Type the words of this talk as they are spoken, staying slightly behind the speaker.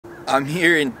I'm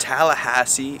here in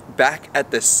Tallahassee, back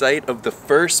at the site of the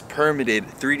first permitted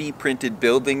 3D printed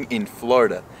building in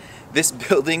Florida. This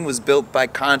building was built by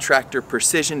contractor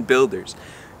Precision Builders,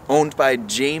 owned by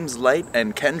James Light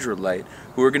and Kendra Light,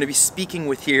 who we're going to be speaking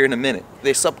with here in a minute.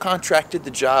 They subcontracted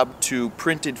the job to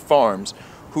Printed Farms,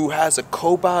 who has a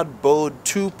Cobod Bode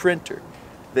 2 printer.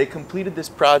 They completed this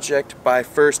project by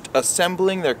first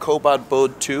assembling their Cobod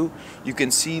Bode 2. You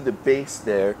can see the base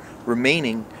there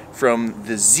remaining from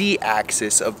the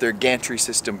Z-axis of their gantry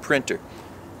system printer.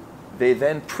 They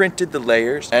then printed the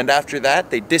layers, and after that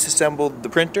they disassembled the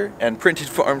printer and Printed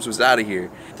Farms was out of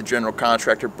here. The general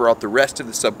contractor brought the rest of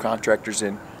the subcontractors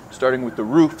in, starting with the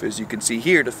roof, as you can see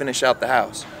here, to finish out the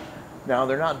house. Now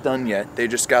they're not done yet. They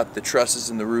just got the trusses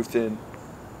and the roof in.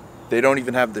 They don't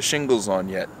even have the shingles on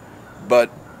yet, but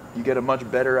you get a much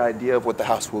better idea of what the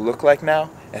house will look like now,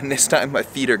 and this time my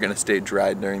feet are gonna stay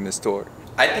dry during this tour.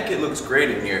 I think it looks great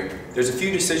in here. There's a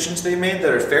few decisions they made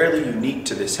that are fairly unique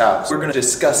to this house. We're gonna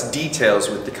discuss details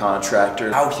with the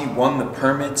contractor, how he won the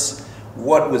permits,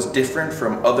 what was different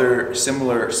from other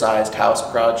similar sized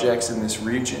house projects in this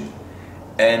region,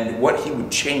 and what he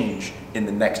would change in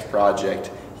the next project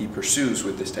he pursues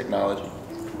with this technology.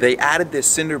 They added this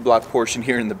cinder block portion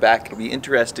here in the back. It'll be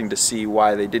interesting to see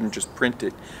why they didn't just print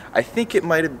it. I think it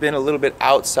might have been a little bit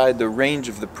outside the range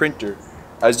of the printer.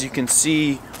 As you can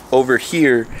see over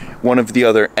here, one of the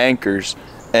other anchors,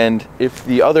 and if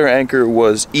the other anchor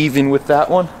was even with that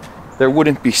one, there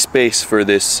wouldn't be space for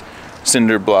this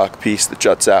cinder block piece that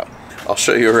juts out. I'll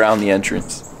show you around the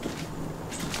entrance.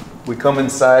 We come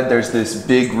inside, there's this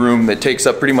big room that takes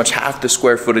up pretty much half the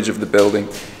square footage of the building.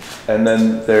 And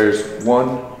then there's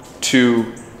 1,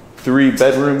 2, 3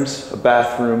 bedrooms, a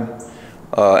bathroom,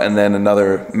 and then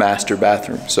another master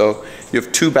bathroom. So you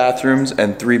have 2 bathrooms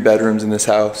and 3 bedrooms in this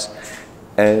house.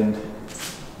 And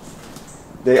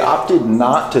they opted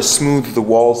not to smooth the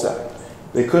walls out.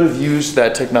 They could have used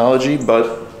that technology,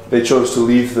 but they chose to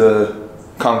leave the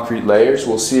concrete layers.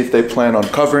 We'll see if they plan on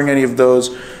covering any of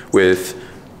those with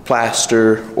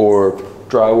plaster or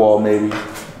drywall maybe.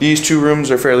 These 2 rooms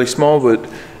are fairly small, but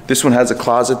this one has a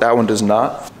closet, that one does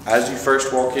not. As you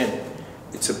first walk in,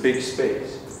 it's a big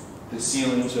space. The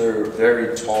ceilings are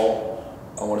very tall,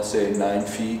 I want to say 9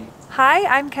 feet. Hi,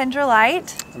 I'm Kendra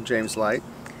Light. I'm James Light.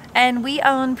 And we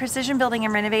own Precision Building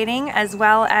and Renovating, as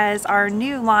well as our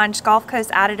new launch, Gulf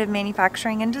Coast Additive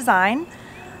Manufacturing and Design.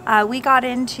 We got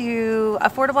into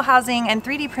affordable housing and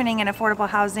 3D printing in affordable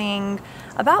housing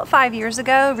about 5 years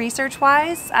ago,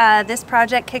 research-wise. This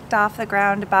project kicked off the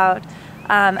ground about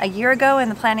a year ago in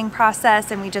the planning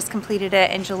process, and we just completed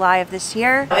it in July of this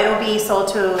year. It'll be sold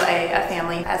to a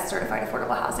family as certified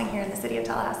affordable housing here in the city of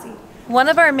Tallahassee. One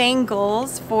of our main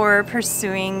goals for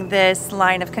pursuing this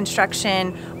line of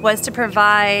construction was to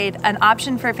provide an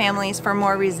option for families for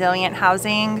more resilient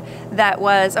housing that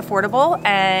was affordable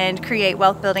and create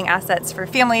wealth building assets for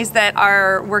families that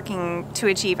are working to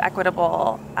achieve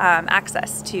equitable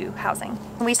access to housing.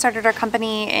 We started our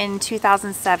company in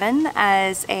 2007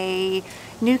 as a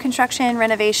new construction,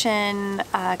 renovation,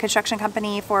 construction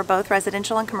company for both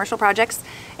residential and commercial projects.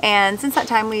 And since that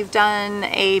time, we've done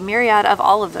a myriad of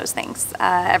all of those things.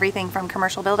 Everything from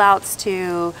commercial build-outs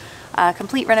to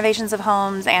complete renovations of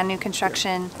homes and new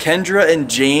construction. Kendra and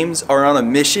James are on a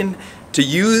mission to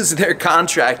use their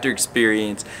contractor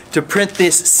experience to print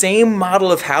this same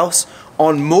model of house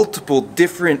on multiple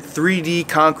different 3D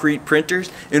concrete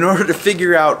printers in order to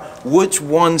figure out which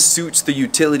one suits the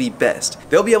utility best.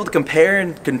 They'll be able to compare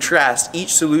and contrast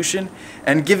each solution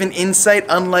and give an insight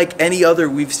unlike any other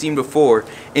we've seen before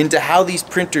into how these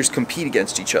printers compete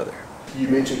against each other. You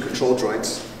mentioned control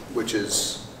joints, which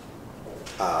is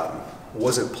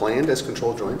wasn't planned as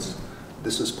control joints.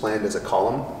 This was planned as a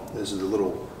column. These are the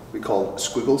little, we call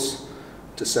squiggles,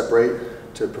 to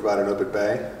separate, to provide an open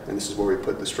bay, and this is where we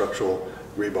put the structural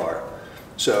rebar.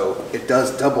 So it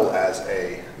does double as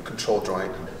a control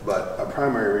joint, but a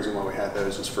primary reason why we had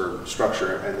those is for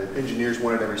structure, and the engineers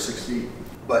wanted every 6 feet.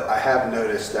 But I have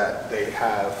noticed that they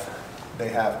have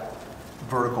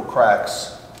vertical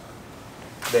cracks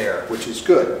there, which is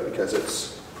good because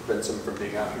it prevents them from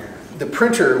being out here. The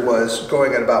printer was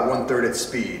going at about 1/3 its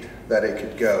speed that it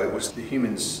could go. It was the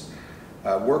humans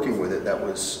working with it that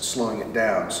was slowing it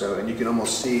down. So, and you can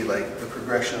almost see like the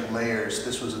progression of layers.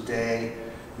 This was a day,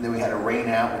 and then we had a rain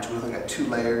out, which we only got 2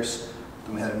 layers.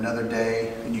 Then we had another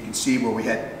day, and you can see where we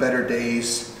had better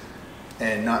days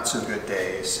and not so good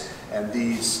days. And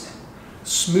these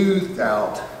smoothed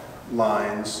out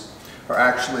lines are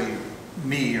actually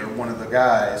me or one of the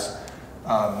guys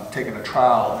taking a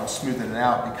trowel and smoothing it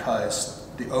out because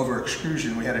the over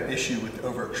extrusion, we had an issue with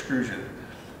over extrusion,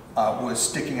 was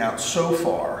sticking out so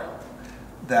far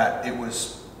that it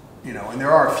was, and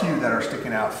there are a few that are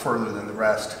sticking out further than the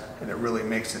rest, and it really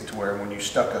makes it to where when you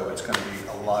stucco, it's going to be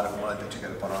a lot of mud that you got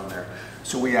to put on there.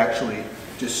 So we actually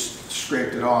just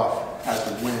scraped it off as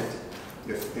we went.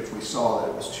 If we saw that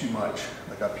it was too much,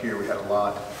 like up here we had a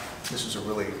lot. This was a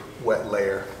really wet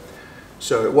layer.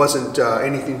 So it wasn't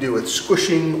anything to do with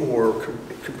squishing or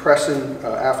compressing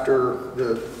after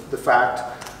the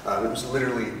fact. It was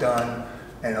literally done,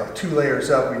 and 2 layers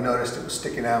up, we noticed it was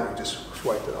sticking out, we just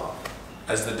wiped it off.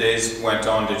 As the days went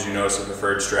on, did you notice a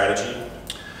preferred strategy?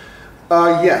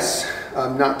 Yes,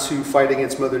 not to fight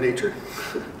against Mother Nature.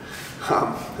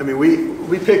 I mean,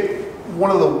 we picked one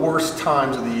of the worst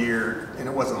times of the year, and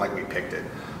it wasn't like we picked it,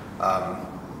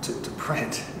 to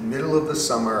print. Middle of the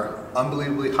summer,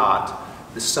 unbelievably hot.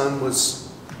 The sun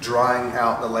was drying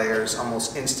out the layers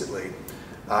almost instantly,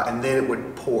 and then it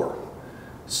would pour.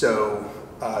 So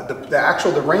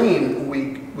the rain,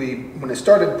 when it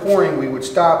started pouring, we would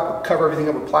stop, cover everything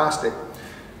up with plastic,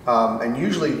 and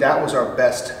usually that was our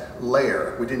best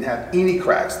layer. We didn't have any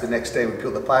cracks the next day we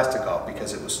peeled the plastic off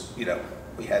because it was,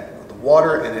 we had the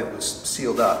water and it was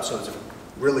sealed up. So it was a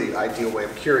really ideal way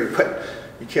of curing, but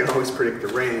you can't always predict the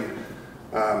rain.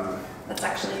 That's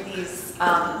actually these,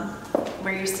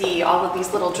 where you see all of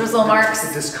these little drizzle marks.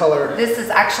 This color. This is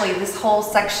actually, this whole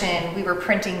section we were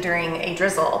printing during a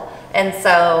drizzle. And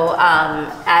so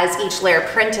as each layer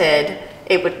printed,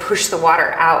 it would push the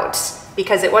water out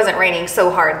because it wasn't raining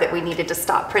so hard that we needed to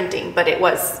stop printing, but it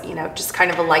was, just kind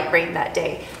of a light rain that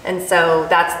day. And so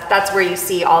that's where you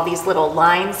see all these little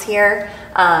lines here.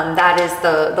 That is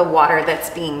the water that's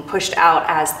being pushed out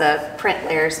as the print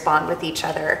layers bond with each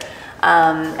other.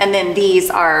 And then these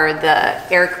are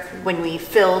the air, when we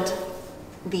filled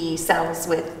the cells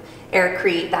with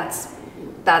aircrete,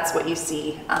 that's what you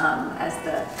see as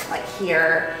the, like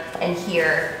here and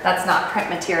here. That's not print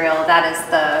material, that is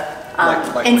the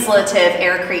insulative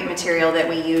aircrete material that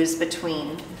we use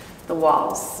between the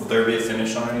walls. Will there be a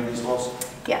finish on any of these walls?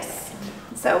 Yes.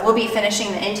 So we'll be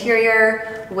finishing the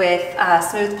interior with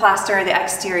smooth plaster, the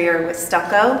exterior with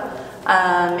stucco.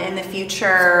 In the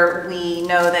future, we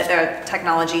know that the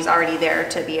technology is already there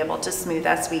to be able to smooth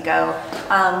as we go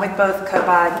with both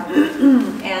Cobod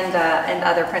and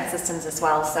other print systems as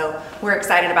well. So we're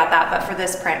excited about that. But for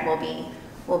this print,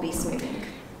 we'll be smoothing.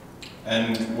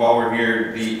 And while we're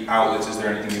here, the outlets, is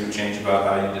there anything you would change about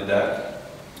how you did that?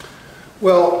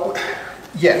 Well,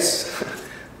 yes.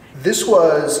 This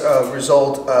was a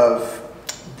result of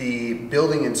the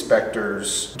building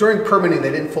inspectors. During permitting, they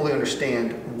didn't fully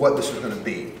understand what this was going to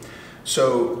be.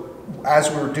 So as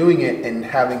we were doing it and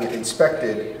having it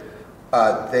inspected,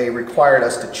 they required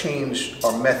us to change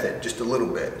our method just a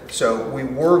little bit. So we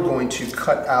were going to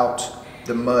cut out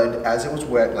the mud as it was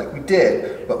wet, like we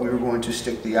did, but we were going to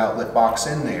stick the outlet box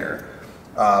in there.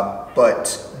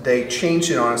 But they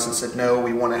changed it on us and said, no,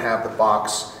 we want to have the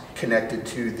box connected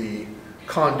to the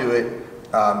conduit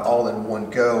all in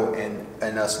one go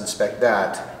and us inspect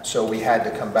that. So we had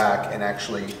to come back and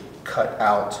actually cut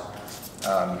out,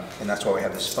 and that's why we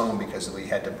have this foam, because we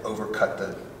had to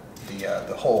overcut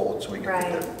the hole so we could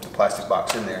put the plastic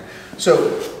box in there.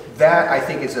 So that, I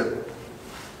think, is a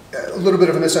little bit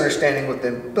of a misunderstanding with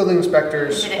the building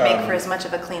inspectors. It didn't make for as much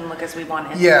of a clean look as we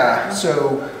wanted. Yeah,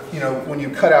 so when you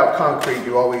cut out concrete,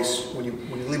 you always, when you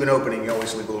leave an opening, you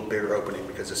always leave a little bigger opening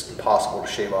because it's impossible to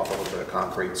shave off a little bit of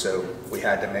concrete. So we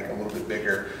had to make it a little bit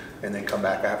bigger and then come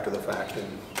back after the fact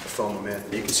and foam them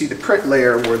in. You can see the print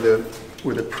layer where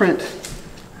the print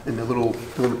and the little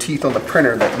teeth on the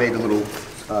printer that made the little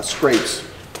scrapes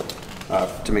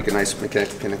to make a nice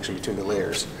connection between the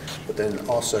layers. But then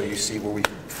also you see where we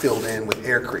filled in with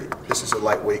aircrete. This is a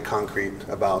lightweight concrete,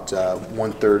 about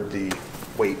 1/3 the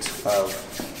weight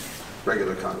of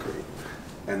regular concrete.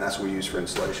 And that's what we use for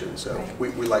insulation. So we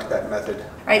like that method.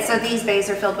 Right, so these bays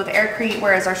are filled with aircrete,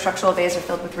 whereas our structural bays are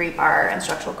filled with rebar and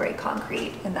structural grade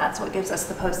concrete. And that's what gives us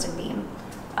the post and beam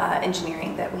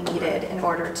engineering that we needed in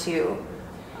order to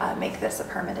make this a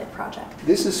permitted project.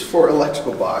 This is for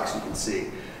electrical box, you can see.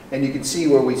 And you can see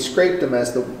where we scraped them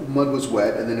as the mud was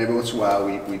wet, and then every once in a while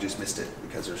we just missed it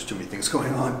because there's too many things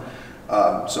going on.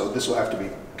 So this will have to be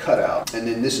cut out. And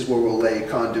then this is where we'll lay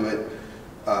conduit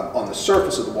on the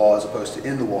surface of the wall as opposed to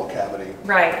in the wall cavity.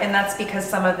 Right, and that's because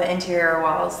some of the interior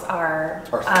walls are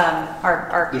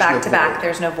back to back.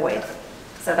 There's no void.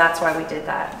 So that's why we did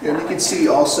that. And you can see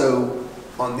also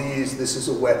on these, this is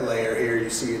a wet layer here. You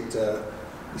see it,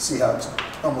 you see how it's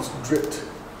almost dripped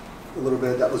a little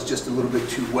bit. That was just a little bit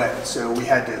too wet. So we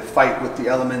had to fight with the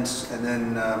elements, and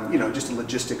then, just the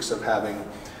logistics of having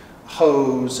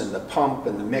hose and the pump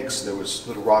and the mix. There was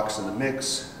little rocks in the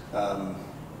mix.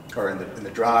 or in the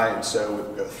dry, and so it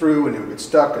would go through and it would get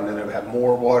stuck, and then it would have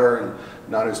more water and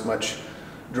not as much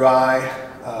dry.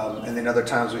 And then other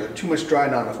times we had too much dry,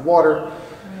 not enough water.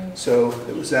 So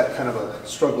it was that kind of a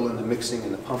struggle in the mixing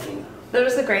and the pumping. That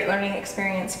was a great learning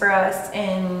experience for us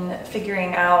in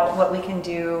figuring out what we can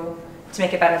do to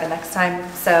make it better the next time.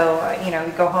 So, you know,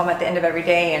 we go home at the end of every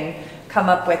day and come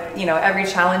up with, you know, every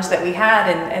challenge that we had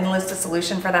and list a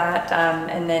solution for that.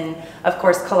 And then, of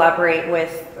course, collaborate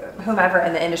with whomever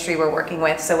in the industry we're working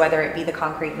with, so whether it be the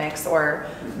concrete mix or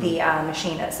the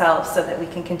machine itself, so that we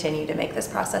can continue to make this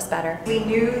process better. We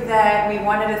knew that we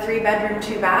wanted a 3-bedroom,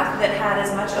 2-bath that had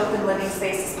as much open living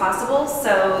space as possible.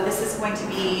 So this is going to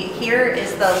be, here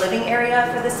is the living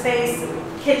area for the space,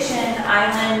 kitchen,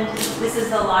 island. This is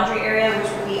the laundry area,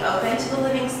 which will be open to the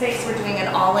living space. We're doing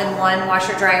an all-in-one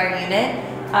washer dryer unit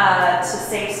to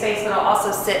save space, but it'll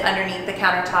also sit underneath the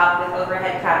countertop with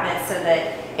overhead cabinets so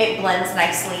that it blends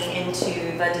nicely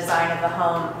into the design of the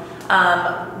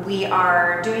home. We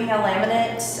are doing a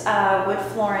laminate wood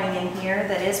flooring in here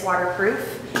that is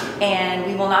waterproof, and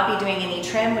we will not be doing any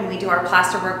trim. When we do our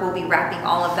plaster work, we'll be wrapping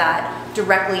all of that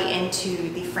directly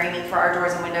into the framing for our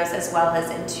doors and windows, as well as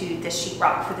into the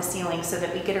sheetrock for the ceiling, so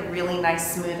that we get a really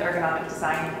nice, smooth, ergonomic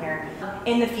design in here.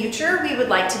 In the future, we would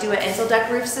like to do an Insuldeck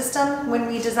roof system when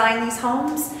we design these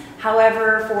homes.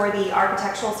 However, for the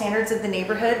architectural standards of the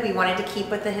neighborhood, we wanted to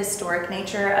keep with the historic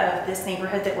nature of this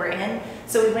neighborhood that we're in.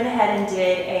 So we went ahead and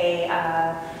did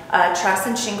a truss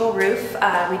and shingle roof.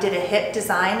 We did a hip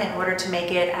design in order to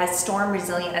make it as storm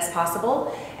resilient as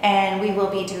possible. And we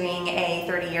will be doing a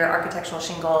 30-year architectural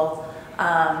shingle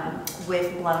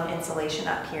with blown insulation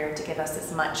up here to give us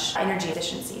as much energy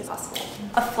efficiency as possible.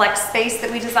 A flex space that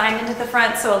we designed into the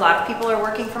front, so a lot of people are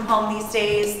working from home these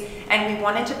days, and we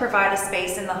wanted to provide a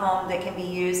space in the home that can be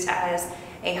used as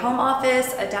a home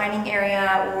office, a dining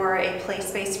area, or a play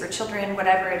space for children,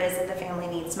 whatever it is that the family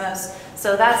needs most.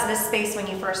 So that's this space when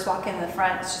you first walk in the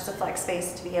front. It's just a flex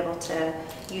space to be able to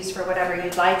use for whatever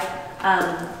you'd like.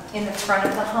 In the front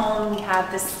of the home, we have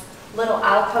this little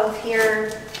alcove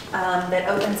here that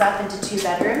opens up into 2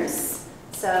 bedrooms.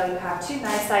 So you have 2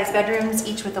 nice sized bedrooms,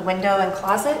 each with a window and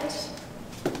closet.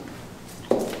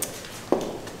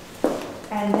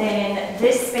 And then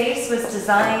this space was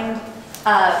designed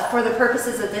for the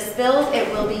purposes of this build.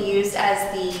 It will be used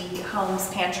as the home's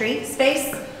pantry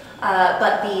space,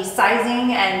 but the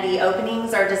sizing and the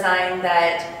openings are designed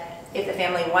that if the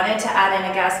family wanted to add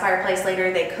in a gas fireplace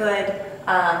later, they could,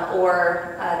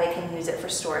 or they can use it for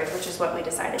storage, which is what we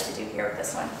decided to do here with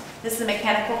this one. This is a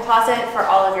mechanical closet for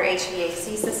all of your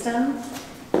HVAC system.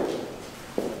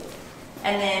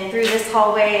 And then through this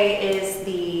hallway is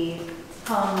the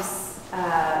home's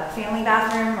family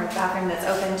bathroom, or the bathroom that's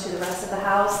open to the rest of the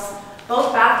house.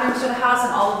 Both bathrooms for the house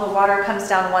and all of the water comes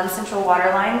down one central water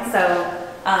line. So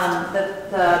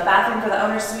the bathroom for the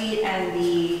owner suite and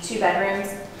the 2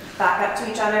 bedrooms back up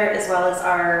to each other, as well as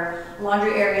our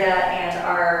laundry area and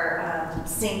our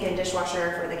sink and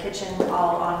dishwasher for the kitchen,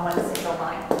 all on one single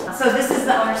line. So this is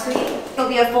the owner suite. There'll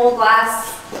be a full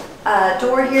glass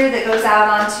door here that goes out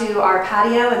onto our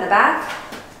patio in the back,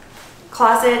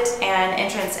 closet, and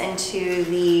entrance into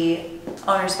the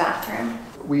owner's bathroom.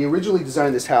 We originally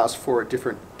designed this house for a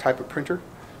different type of printer,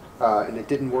 and it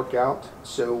didn't work out,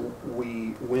 so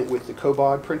we went with the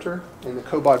Cobod printer. And the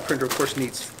Cobod printer, of course,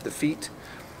 needs the feet,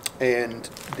 and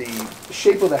the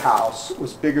shape of the house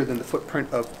was bigger than the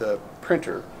footprint of the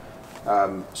printer.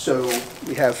 So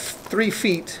we have 3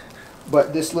 feet,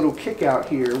 but this little kick out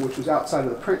here, which was outside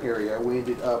of the print area, we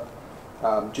ended up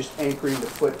just anchoring the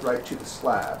foot right to the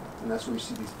slab, and that's where you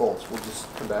see these bolts. We'll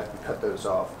just come back and cut those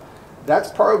off.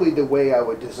 That's probably the way I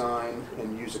would design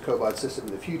and use a Cobod system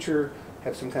in the future.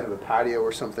 Have some kind of a patio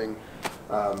or something,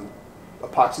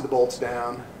 epoxy the bolts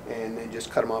down, and then just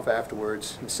cut them off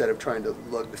afterwards, instead of trying to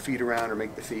lug the feet around or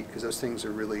make the feet, because those things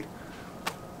are really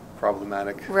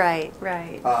problematic. Right,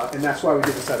 right. And that's why we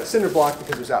did this out of cinder block,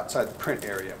 because it was outside the print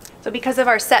area. So because of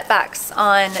our setbacks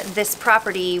on this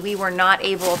property, we were not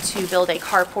able to build a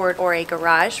carport or a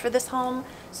garage for this home.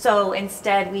 So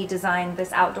instead, we designed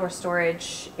this outdoor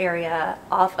storage area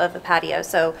off of the patio.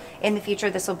 So in the future,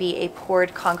 this will be a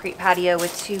poured concrete patio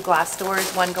with 2 glass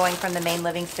doors, one going from the main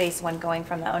living space, one going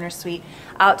from the owner's suite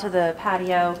out to the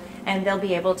patio. And they'll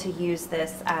be able to use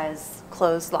this as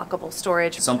closed, lockable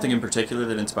storage. Something in particular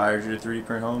that inspired you to 3D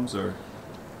print homes, or?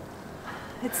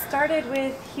 It started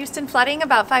with Houston flooding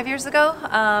about 5 years ago.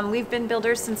 We've been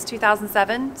builders since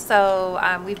 2007,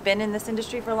 so we've been in this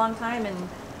industry for a long time, and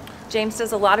James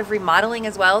does a lot of remodeling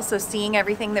as well, so seeing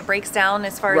everything that breaks down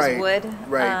as far as wood.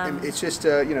 Right, and it's just,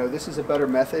 you know, this is a better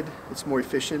method. It's more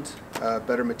efficient,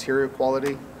 better material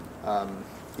quality.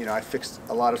 You know, I fixed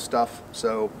a lot of stuff,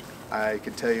 so I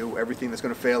can tell you everything that's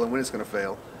going to fail and when it's going to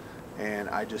fail. And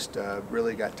I just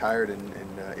really got tired and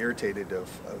irritated of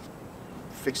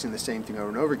fixing the same thing over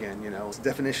and over again. You know, the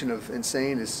definition of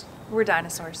insane is... We're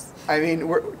dinosaurs. I mean,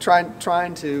 we're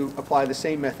trying to apply the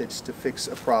same methods to fix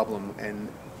a problem and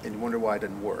wonder why it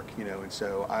doesn't work, you know. And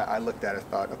so I looked at it and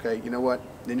thought, okay, you know what?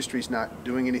 The industry's not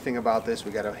doing anything about this.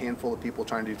 We got a handful of people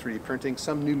trying to do 3D printing,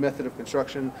 some new method of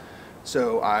construction.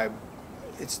 So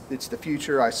it's the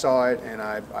future. I saw it, and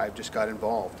I just got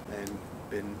involved and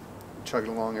been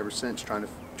chugging along ever since, trying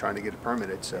to get it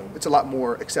permitted. So it's a lot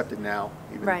more accepted now.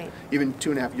 Even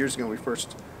 2.5 years ago, when we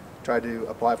first tried to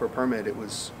apply for a permit, it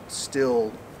was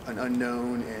still an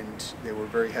unknown, and they were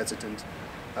very hesitant.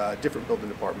 Different building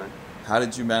department. How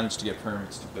did you manage to get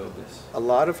permits to build this? A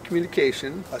lot of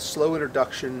communication, a slow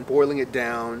introduction, boiling it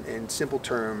down in simple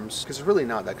terms, because it's really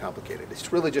not that complicated.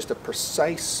 It's really just a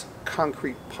precise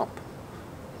concrete pump.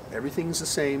 Everything's the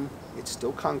same. It's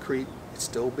still concrete. It's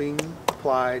still being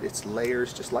applied. It's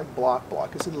layers, just like block.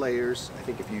 Block is in layers. I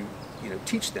think if you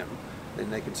teach them,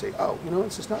 then they can say, oh, you know,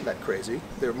 it's just not that crazy.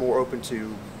 They're more open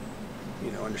to,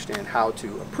 understand how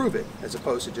to approve it, as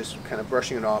opposed to just kind of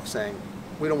brushing it off, saying,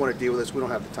 we don't want to deal with this, we don't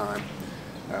have the time.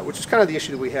 Which is kind of the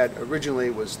issue that we had originally,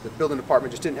 was the building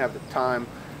department just didn't have the time.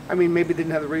 I mean, maybe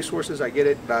didn't have the resources, I get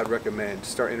it, but I'd recommend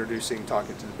start introducing,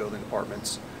 talking to the building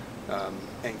departments,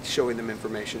 and showing them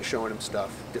information, showing them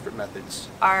stuff, different methods.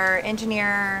 Our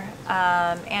engineer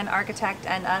and architect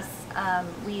and us,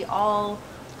 we all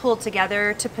pulled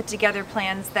together to put together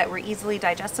plans that were easily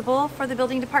digestible for the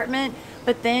building department,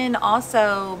 but then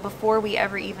also, before we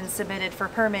ever even submitted for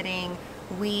permitting,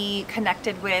 we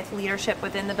connected with leadership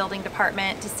within the building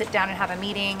department to sit down and have a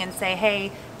meeting and say,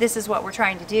 hey, this is what we're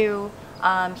trying to do.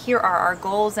 Here are our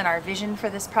goals and our vision for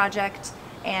this project,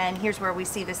 and here's where we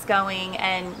see this going,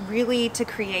 and really to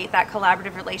create that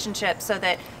collaborative relationship so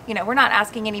that, we're not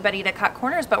asking anybody to cut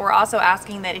corners, but we're also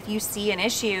asking that if you see an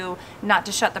issue, not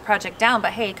to shut the project down,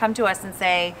 but hey, come to us and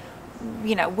say,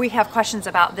 we have questions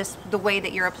about this, the way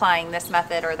that you're applying this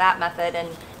method or that method, and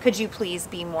could you please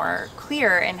be more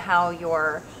clear in how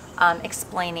you're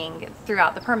explaining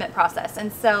throughout the permit process.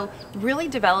 And so really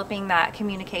developing that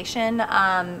communication,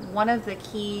 one of the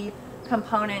key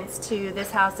components to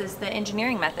this house is the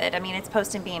engineering method. I mean, it's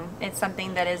post and beam. It's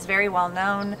something that is very well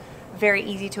known, very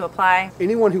easy to apply.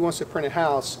 Anyone who wants to print a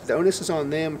house, the onus is on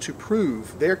them to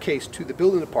prove their case to the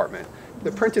building department.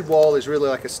 The printed wall is really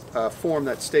like a form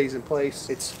that stays in place.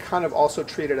 It's kind of also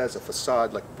treated as a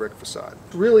facade, like a brick facade.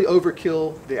 Really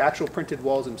overkill. The actual printed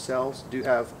walls themselves do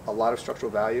have a lot of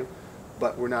structural value,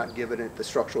 but we're not giving it the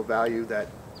structural value that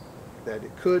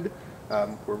it could.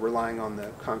 We're relying on the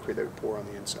concrete that we pour on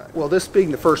the inside. Well, this being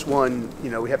the first one,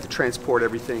 we have to transport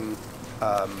everything,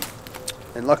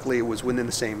 and luckily it was within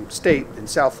the same state in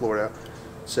South Florida,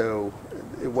 so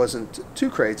it wasn't too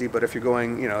crazy. But if you're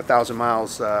going, 1,000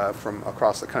 miles from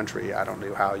across the country, I don't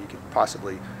know how you could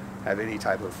possibly have any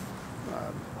type of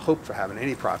hope for having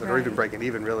any profit, or even breaking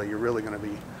even. Really, you're really going to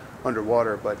be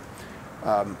underwater. But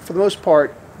for the most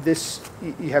part,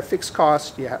 you have fixed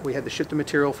costs. We had to ship the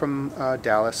material from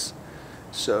Dallas.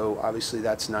 So obviously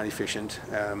that's not efficient.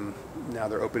 Now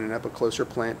they're opening up a closer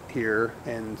plant here,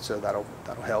 and so that'll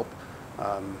help.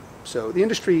 So the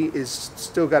industry is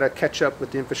still got to catch up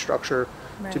with the infrastructure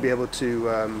to be able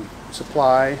to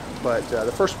supply, but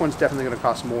the first one's definitely going to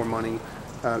cost more money.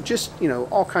 Just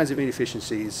all kinds of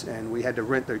inefficiencies, and we had to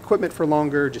rent the equipment for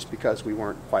longer just because we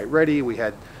weren't quite ready. We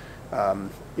had kind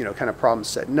of problems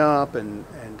setting up, and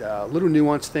little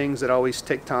nuanced things that always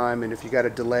take time. And if you got a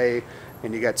delay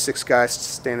and you got 6 guys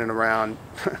standing around,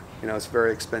 it's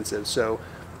very expensive. So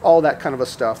all that kind of a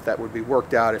stuff that would be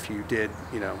worked out if you did,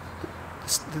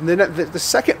 the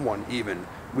second one even,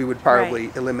 we would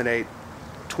probably eliminate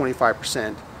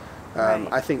 25%.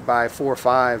 I think by 4 or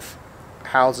 5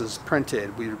 houses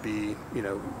printed, we would be,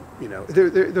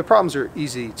 the problems are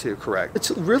easy to correct.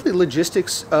 It's really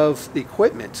logistics of the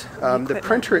equipment. The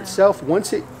printer itself,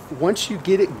 once you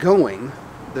get it going,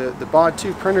 the BOD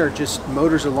 2 printer just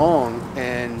motors along,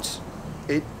 and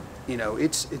it's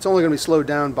only going to be slowed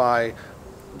down by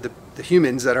the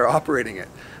humans that are operating it,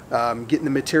 getting the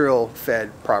material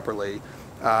fed properly,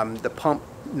 the pump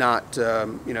not,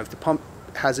 if the pump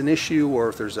has an issue, or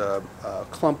if there's a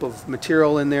clump of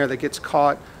material in there that gets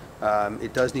caught,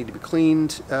 it does need to be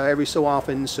cleaned every so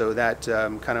often, so that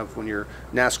kind of when you're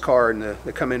NASCAR and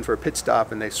they come in for a pit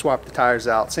stop and they swap the tires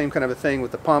out, same kind of a thing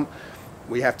with the pump.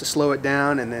 We have to slow it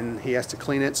down, and then he has to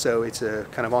clean it, so it's a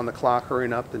kind of on the clock,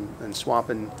 hurrying up and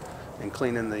swapping and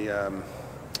cleaning the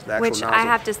the actual Which nozzle. I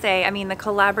have to say, I mean, the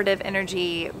collaborative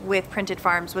energy with Printed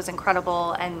Farms was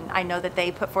incredible, and I know that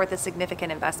they put forth a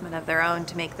significant investment of their own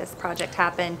to make this project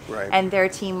happen, Right. and their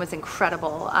team was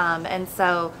incredible. And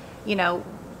so, you know,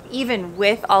 even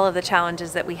with all of the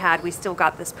challenges that we had, we still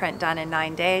got this print done in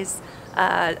 9 days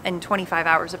and 25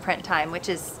 hours of print time, which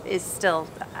is still,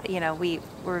 you know,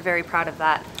 we're very proud of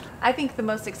that. I think the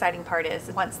most exciting part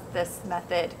is once this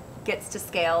method gets to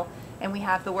scale and we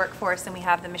have the workforce and we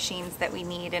have the machines that we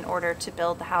need in order to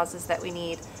build the houses that we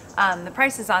need, the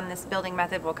prices on this building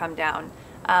method will come down.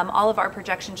 All of our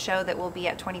projections show that we'll be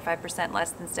at 25%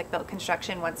 less than stick-built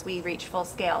construction once we reach full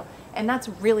scale. And that's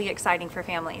really exciting for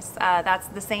families. That's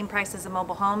the same price as a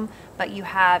mobile home, but you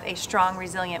have a strong,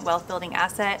 resilient, wealth-building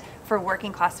asset for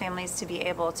working-class families to be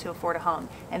able to afford a home.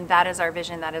 And that is our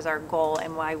vision, that is our goal,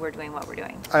 and why we're doing what we're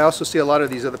doing. I also see a lot of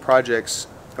these other projects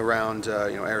around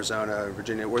Arizona,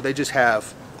 Virginia, where they just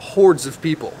have hordes of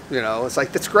people. You know, it's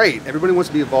like, that's great. Everybody wants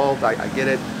to be involved. I get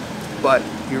it. But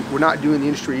we're not doing the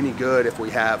industry any good if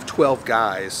we have 12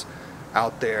 guys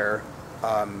out there,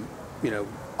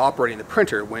 operating the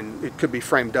printer when it could be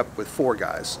framed up with 4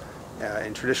 guys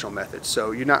in traditional methods.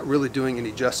 So you're not really doing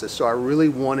any justice. So I really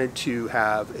wanted to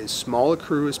have as small a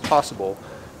crew as possible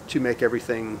to make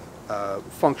everything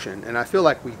function. And I feel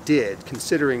like we did,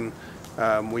 considering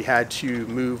we had to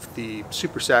move the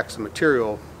super sacks of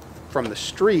material from the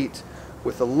street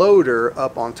with a loader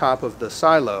up on top of the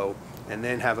silo, and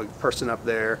then have a person up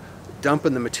there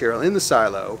dumping the material in the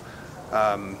silo.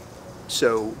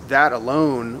 So that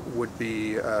alone would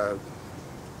be, we're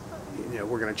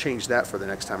going to change that for the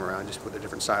next time around, just with a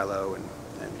different silo and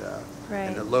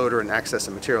Right. the loader and access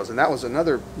to materials. And that was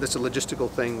that's a logistical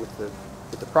thing with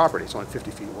the property. It's only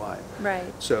 50 feet wide.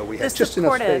 Right. So we The had just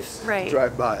enough supportive, space right. to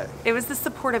drive by it. It was the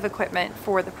supportive equipment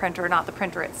for the printer, not the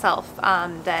printer itself,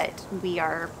 that we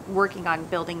are working on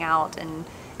building out and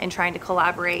trying to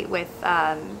collaborate with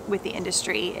the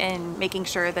industry in making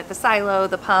sure that the silo,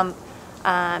 the pump,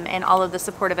 and all of the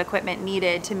supportive equipment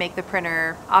needed to make the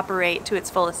printer operate to its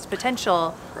fullest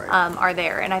potential Right. are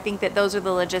there. And I think that those are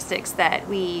the logistics that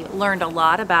we learned a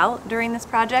lot about during this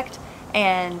project,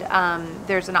 and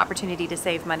there's an opportunity to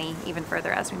save money even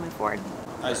further as we move forward.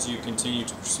 As you continue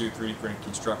to pursue 3D printed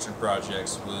construction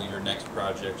projects, will your next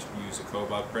project use a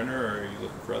Cobot printer, or are you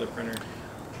looking for other printers?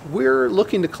 We're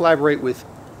looking to collaborate with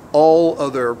all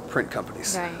other print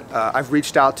companies. Right. I've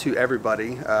reached out to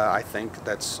everybody. I think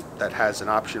that has an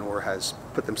option or has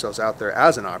put themselves out there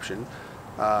as an option,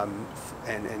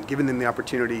 and given them the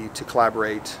opportunity to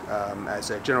collaborate.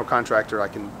 As a general contractor, I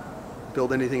can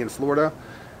build anything in Florida,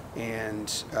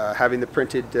 and having the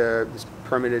this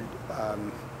permitted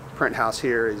print house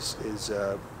here is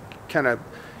kind of,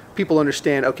 people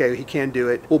understand, okay, he can do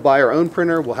it. We'll buy our own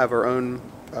printer. We'll have our own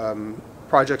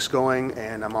projects going,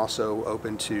 and I'm also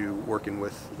open to working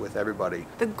with everybody.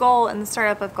 The goal in the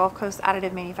startup of Gulf Coast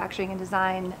Additive Manufacturing and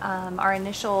Design, our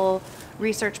initial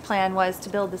research plan was to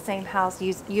build the same house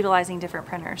utilizing different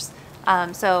printers.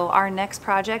 So our next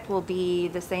project will be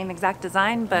the same exact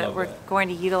design, but Love we're that. going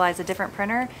to utilize a different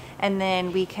printer, and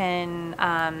then we can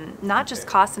not just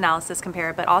cost analysis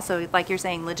compare, but also, like you're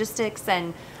saying, logistics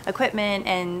and equipment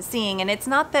and seeing. And it's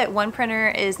not that one printer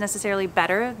is necessarily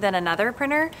better than another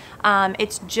printer.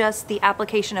 It's just the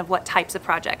application of what types of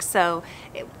projects. So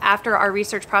after our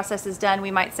research process is done,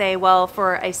 we might say, well,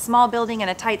 for a small building in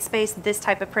a tight space, this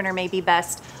type of printer may be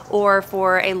best. Or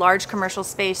for a large commercial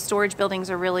space, storage buildings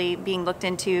are really being looked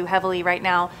into heavily right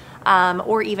now.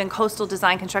 Or even coastal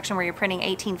design construction where you're printing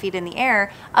 18 feet in the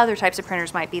air, other types of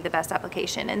printers might be the best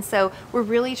application. And so we're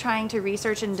really trying to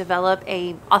research and develop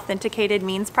a authenticated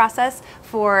means process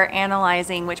for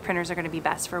analyzing which printers are going to be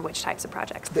best for which types of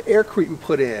projects. The aircrete we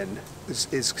put in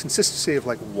is consistency of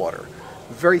like water,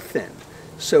 very thin.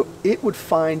 So it would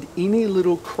find any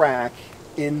little crack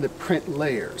in the print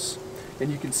layers.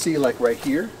 And you can see like right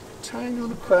here, tiny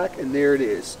little crack, and there it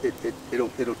is.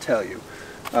 It'll tell you.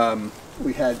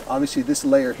 We had, obviously this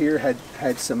layer here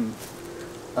had some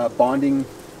bonding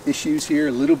issues here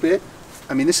a little bit.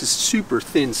 I mean, this is super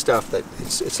thin stuff that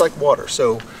it's like water.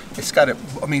 So it's got to,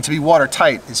 I mean, to be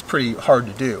watertight is pretty hard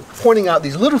to do. Pointing out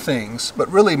these little things,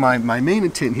 but really my main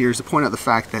intent here is to point out the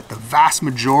fact that the vast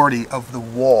majority of the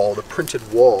wall, the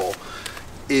printed wall,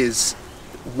 is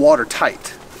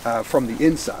watertight from the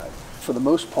inside. For the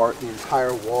most part, the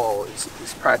entire wall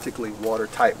is practically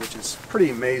watertight, which is pretty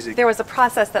amazing. There was a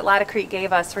process that Laticrete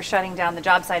gave us for shutting down the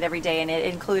job site every day, and it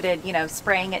included, you know,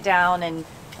 spraying it down and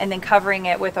then covering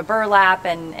it with a burlap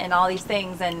and all these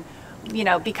things. And, you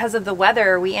know, because of the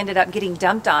weather, we ended up getting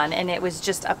dumped on, and it was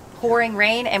just a pouring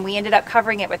rain, and we ended up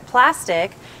covering it with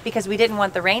plastic because we didn't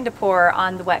want the rain to pour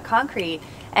on the wet concrete.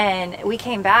 And we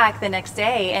came back the next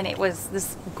day and it was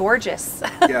this gorgeous.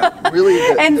 Yeah,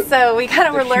 really. So we kind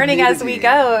of were learning as we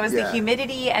go. It was the yeah.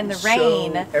 humidity and the So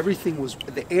rain. everything was,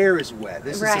 the air is wet.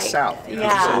 This Right. is the south. You Yeah.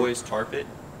 just always tarp it.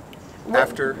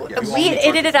 After, yeah. You We only it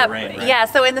tarp ended for up, rain, right? yeah.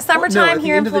 So in the No, summertime at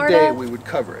here the in end Florida, of the day, we would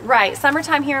cover it. right?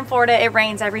 Summertime here in Florida, it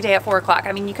rains every day at 4 o'clock.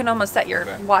 I mean, you can almost set your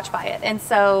Okay. watch by it. And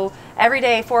so every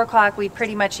day 4 o'clock, we'd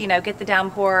pretty much, you know, get the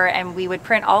downpour, and we would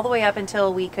print all the way up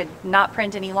until we could not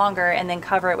print any longer, and then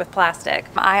cover it with plastic.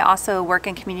 I also work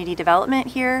in community development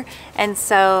here, and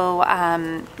so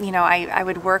you know, I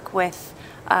would work with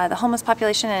the homeless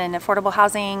population and affordable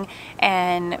housing,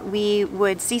 and we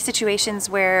would see situations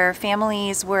where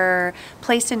families were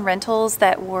placed in rentals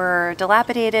that were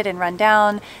dilapidated and run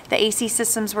down. The AC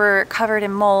systems were covered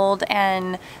in mold,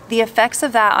 and the effects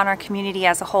of that on our community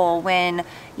as a whole. When,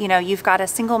 you know, you've got a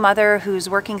single mother who's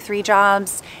working 3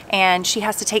 jobs and she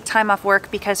has to take time off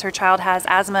work because her child has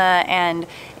asthma and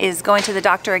is going to the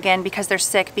doctor again because they're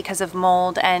sick because of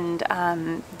mold and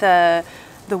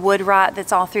the wood rot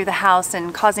that's all through the house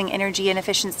and causing energy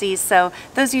inefficiencies. So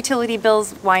those utility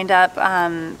bills wind up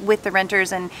with the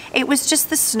renters, and it was just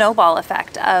the snowball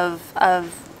effect of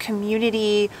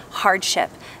community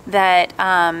hardship that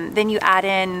then you add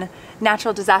in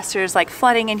natural disasters like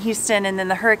flooding in Houston, and then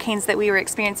the hurricanes that we were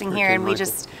experiencing here, and we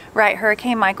just, right,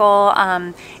 Hurricane Michael,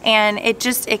 and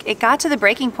it got to the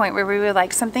breaking point where we were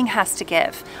like, something has to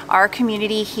give. Our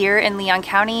community here in Leon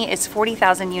County is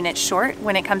 40,000 units short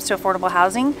when it comes to affordable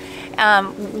housing.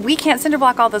 We can't cinder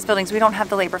block all those buildings. We don't have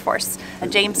the labor force.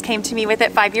 James came to me with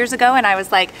it 5 years ago, and I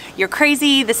was like, "You're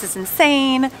crazy. This is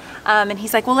insane." And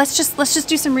he's like, "Well, let's just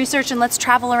do some research and let's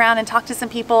travel around and talk to some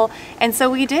people." And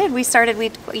so we did. We started. We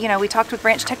talked with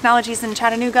Branch Technologies in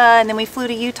Chattanooga, and then we flew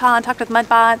to Utah and talked with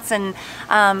Mudbots, and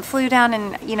flew down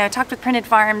and talked with Printed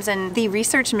Farms. And the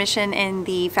research mission in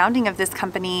the founding of this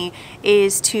company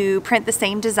is to print the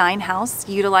same design house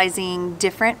utilizing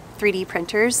different 3D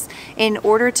printers in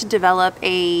order to develop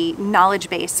a knowledge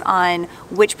base on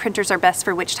which printers are best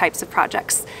for which types of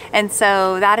projects. And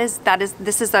so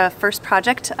this is the first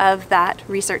project of that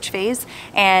research phase,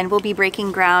 and we'll be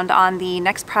breaking ground on the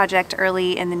next project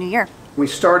early in the new year. We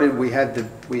started, we had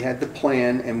the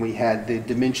plan and we had the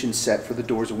dimensions set for the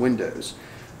doors and windows.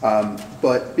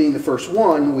 But being the first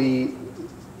one, we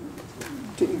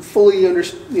didn't fully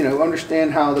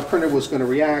understand how the printer was going to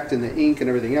react and the ink and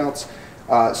everything else.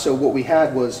 So what we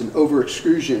had was an over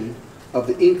extrusion of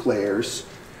the ink layers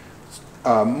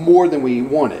more than we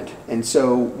wanted. And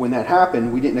so when that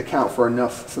happened, we didn't account for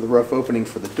enough for the rough opening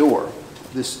for the door.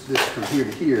 This from here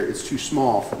to here is too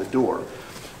small for the door.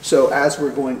 So as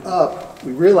we're going up,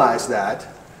 we realized that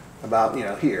about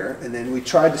here, and then we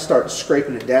tried to start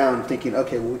scraping it down, thinking,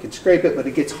 okay, well, we can scrape it, but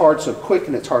it gets hard so quick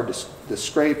and it's hard to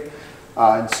scrape.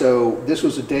 And so this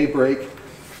was a day break,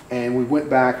 and we went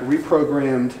back,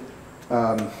 reprogrammed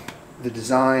the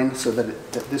design so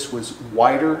that this was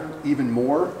wider even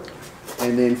more,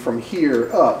 and then from here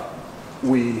up,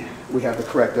 we have the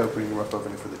correct opening, rough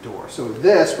opening for the door. So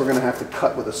this we're going to have to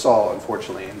cut with a saw,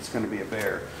 unfortunately, and it's going to be a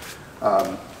bear.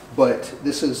 But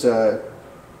this is,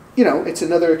 it's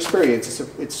another experience.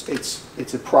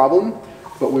 It's a problem,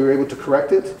 but we were able to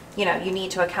correct it. You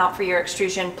need to account for your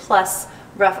extrusion plus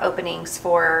rough openings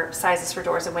for sizes for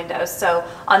doors and windows. So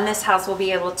on this house, we'll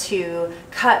be able to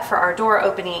cut for our door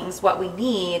openings what we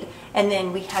need, and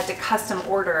then we had to custom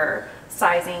order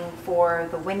sizing for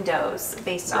the windows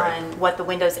based on what the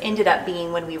windows ended up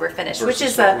being when we were finished, which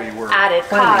is a added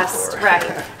cost, right?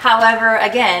 However,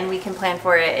 again, we can plan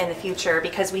for it in the future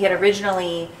because we had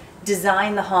originally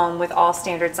designed the home with all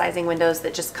standard sizing windows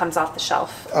that just comes off the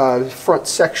shelf. Front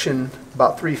section,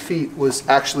 about 3 feet, was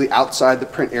actually outside the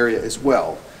print area as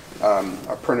well.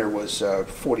 Our printer was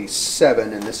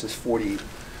 47, and this is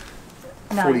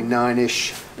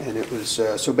 49-ish, and it was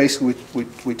so basically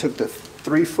we took the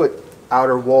 3-foot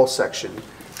outer wall section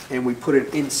and we put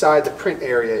it inside the print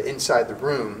area inside the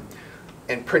room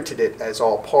and printed it as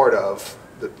all part of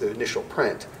the initial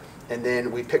print, and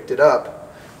then we picked it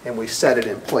up and we set it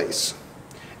in place.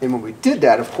 And when we did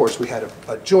that, of course, we had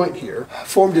a joint here,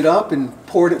 formed it up and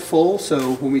poured it full,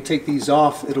 so when we take these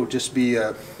off, it'll just be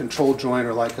a control joint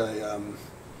or like a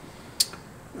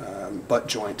butt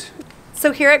joint.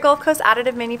 So here at Gulf Coast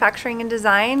Additive Manufacturing and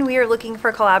Design, we are looking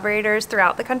for collaborators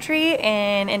throughout the country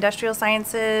in industrial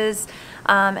sciences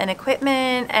and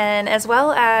equipment, and as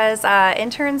well as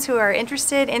interns who are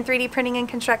interested in 3D printing and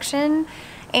construction.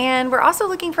 And we're also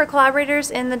looking for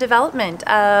collaborators in the development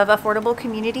of affordable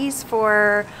communities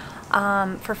for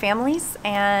families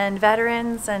and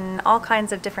veterans and all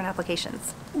kinds of different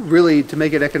applications. Really, to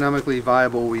make it economically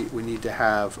viable, we need to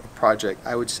have a project,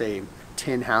 I would say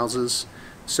 10 houses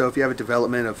So if you have a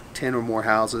development of 10 or more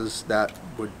houses, that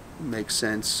would make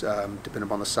sense, depending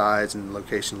upon the size and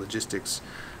location, logistics.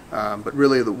 But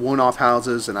really the one-off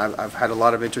houses, and I've had a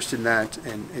lot of interest in that,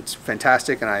 and it's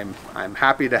fantastic, and I'm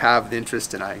happy to have the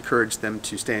interest, and I encourage them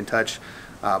to stay in touch.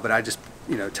 But I just,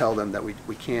 tell them that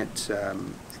we can't,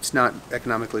 it's not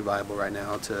economically viable right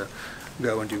now to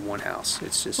go and do one house.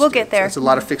 It's just, We'll get there. It's a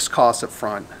lot of fixed costs up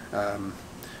front.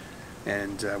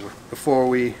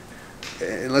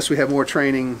 Unless we have more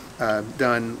training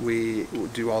done, we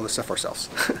do all this stuff ourselves.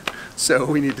 So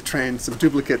we need to train some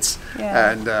duplicates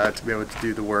and to be able to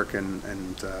do the work,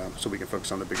 and so we can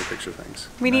focus on the bigger picture things.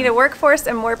 We need a workforce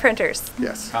and more printers.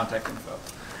 Yes. Contact info.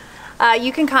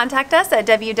 You can contact us at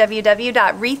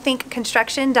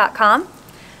www.rethinkconstruction.com.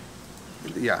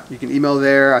 Yeah, you can email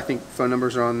there. I think phone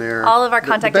numbers are on there. All of our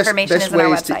contact information is on our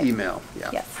Best ways website. to email.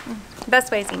 Yeah. Yes.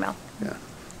 Best way is email. Yeah.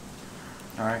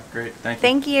 All right, great. Thank you.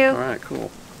 Thank you. All right, cool.